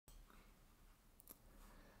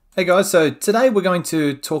Hey guys, so today we're going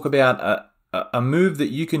to talk about a move that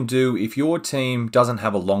you can do if your team doesn't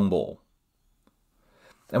have a long ball.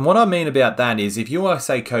 And what I mean about that is if you are,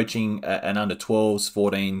 say, coaching an under 12s,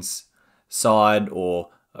 14s side or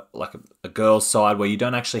like a girls' side where you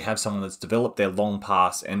don't actually have someone that's developed their long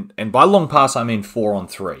pass, and by long pass I mean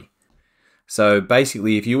 4-on-3. So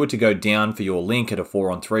basically if you were to go down for your link at a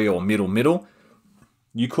 4-on-3 or middle,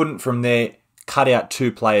 you couldn't from there cut out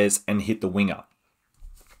two players and hit the winger.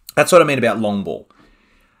 That's what I mean about long ball.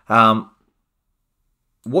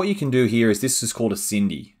 What you can do here is this is called a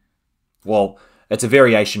Cindy. Well, it's a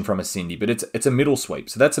variation from a Cindy, but it's a middle sweep.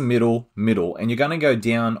 So that's a middle, and you're going to go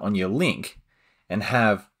down on your link and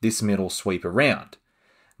have this middle sweep around.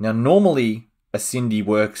 Now, normally a Cindy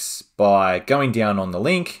works by going down on the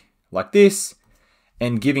link like this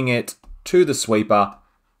and giving it to the sweeper,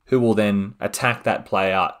 who will then attack that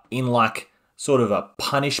player in like sort of a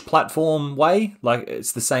punish platform way. Like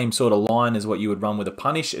it's the same sort of line as what you would run with a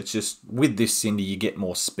punish. It's just with this Cindy, you get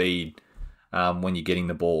more speed when you're getting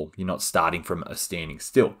the ball. You're not starting from a standing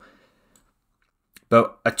still.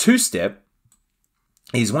 But a two-step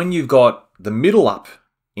is when you've got the middle up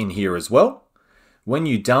in here as well. When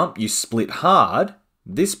you dump, you split hard.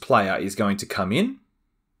 This player is going to come in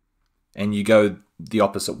and you go the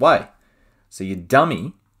opposite way. So you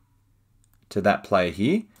dummy to that player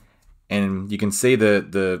here. And you can see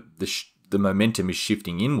the momentum is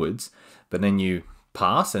shifting inwards, but then you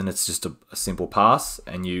pass, and it's just a simple pass,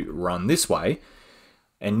 and you run this way.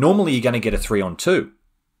 And normally you're going to get a 3-on-2.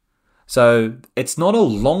 So it's not a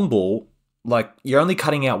long ball, like you're only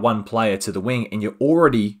cutting out one player to the wing, and you're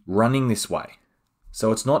already running this way.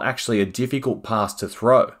 So it's not actually a difficult pass to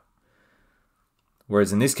throw.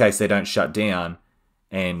 Whereas in this case, they don't shut down,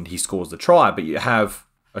 and he scores the try, but you have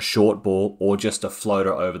a short ball or just a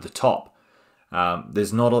floater over the top.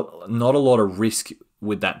 There's not a lot of risk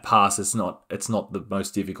with that pass. It's not the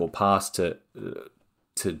most difficult pass to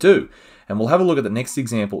do. And we'll have a look at the next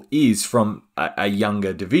example is from a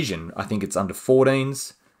younger division. I think it's under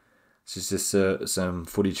 14s. This is just some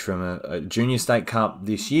footage from a junior state cup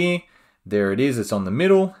this year. There it is. It's on the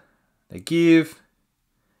middle. They give,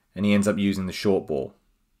 and he ends up using the short ball.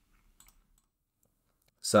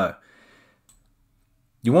 So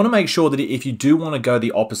you want to make sure that if you do want to go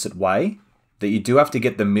the opposite way, that you do have to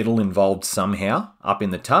get the middle involved somehow up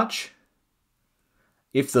in the touch.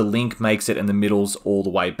 If the link makes it and the middle's all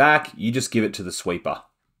the way back, you just give it to the sweeper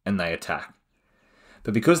and they attack.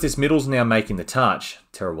 But because this middle's now making the touch,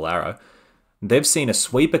 terrible arrow, they've seen a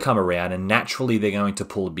sweeper come around and naturally they're going to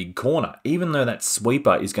pull a big corner, even though that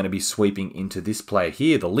sweeper is going to be sweeping into this player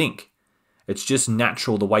here, the link. It's just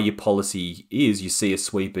natural the way your policy is. You see a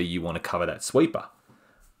sweeper, you want to cover that sweeper.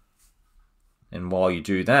 And while you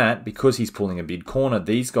do that, because he's pulling a big corner,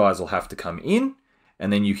 these guys will have to come in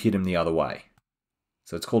and then you hit him the other way.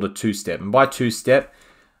 So it's called a two-step. And by two-step,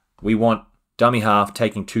 we want dummy half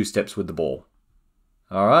taking 2 steps with the ball.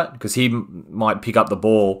 All right? Because he might pick up the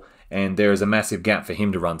ball and there is a massive gap for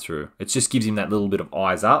him to run through. It just gives him that little bit of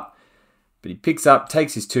eyes up. But he picks up,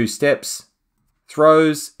 takes his 2 steps,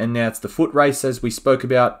 throws, and now it's the foot race as we spoke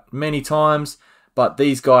about many times. But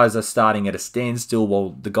these guys are starting at a standstill while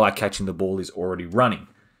the guy catching the ball is already running.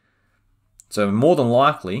 So more than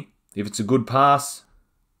likely, if it's a good pass,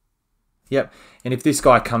 yep. And if this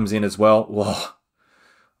guy comes in as well, whoa,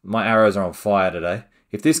 my arrows are on fire today.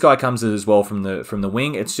 If this guy comes in as well from the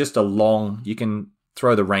wing, it's just a long, you can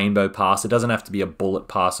throw the rainbow pass. It doesn't have to be a bullet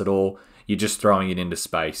pass at all. You're just throwing it into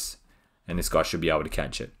space, and this guy should be able to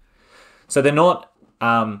catch it. So they're not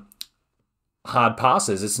hard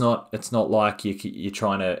passes. It's not like you're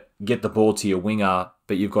trying to get the ball to your winger,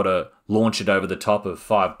 but you've got to launch it over the top of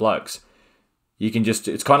 5 blokes. You can just,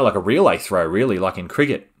 it's kind of like a relay throw, really, like in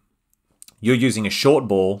cricket. You're using a short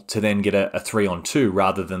ball to then get a 3-on-2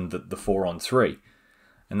 rather than the 4-on-3.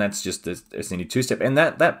 And that's just a Cindy two-step. And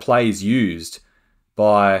that play is used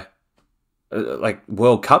by like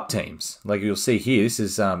World Cup teams. Like you'll see here, this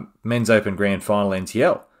is Men's Open Grand Final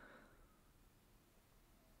NTL.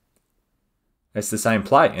 It's the same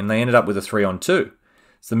play, and they ended up with a 3-on-2.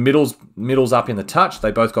 So the middle's up in the touch. They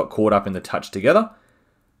both got caught up in the touch together,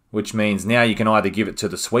 which means now you can either give it to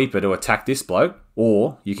the sweeper to attack this bloke,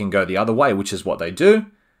 or you can go the other way, which is what they do.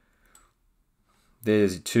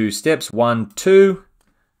 There's 2 steps, 1, 2,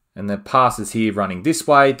 and the pass is here running this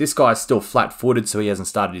way. This guy's still flat-footed, so he hasn't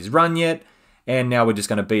started his run yet, and now we're just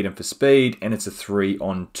going to beat him for speed, and it's a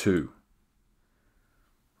 3-on-2.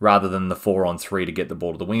 Rather than the 4-on-3 to get the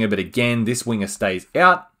ball to the winger. But again, this winger stays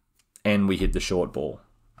out and we hit the short ball.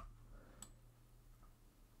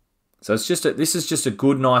 So it's this is just a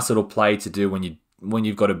good, nice little play to do when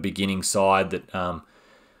you've got a beginning side that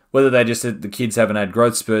whether they just the kids haven't had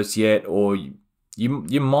growth spurts yet, or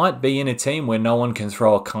you might be in a team where no one can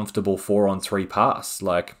throw a comfortable 4-on-3 pass.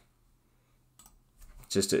 Like,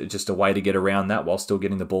 just a way to get around that while still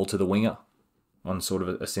getting the ball to the winger on sort of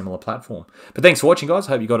a similar platform. But thanks for watching, guys.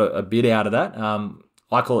 Hope you got a bit out of that.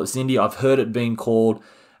 I call it Cindy. I've heard it being called,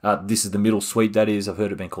 this is the middle sweep, that is. I've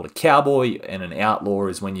heard it being called a cowboy, and an outlaw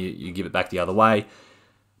is when you give it back the other way.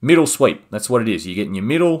 Middle sweep, that's what it is. You're getting your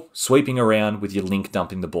middle, sweeping around with your link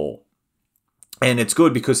dumping the ball. And it's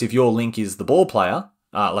good because if your link is the ball player,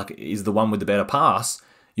 is the one with the better pass,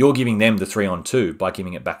 you're giving them the 3-on-2 by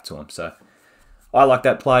giving it back to them. So I like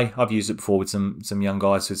that play. I've used it before with some young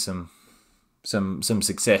guys with some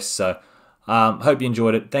success. So hope you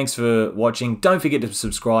enjoyed it. Thanks for watching. Don't forget to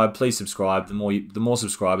subscribe. Please subscribe. The more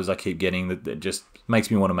subscribers I keep getting, that just makes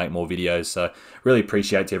me want to make more videos. So really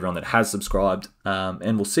appreciate to everyone that has subscribed.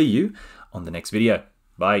 And we'll see you on the next video.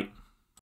 Bye.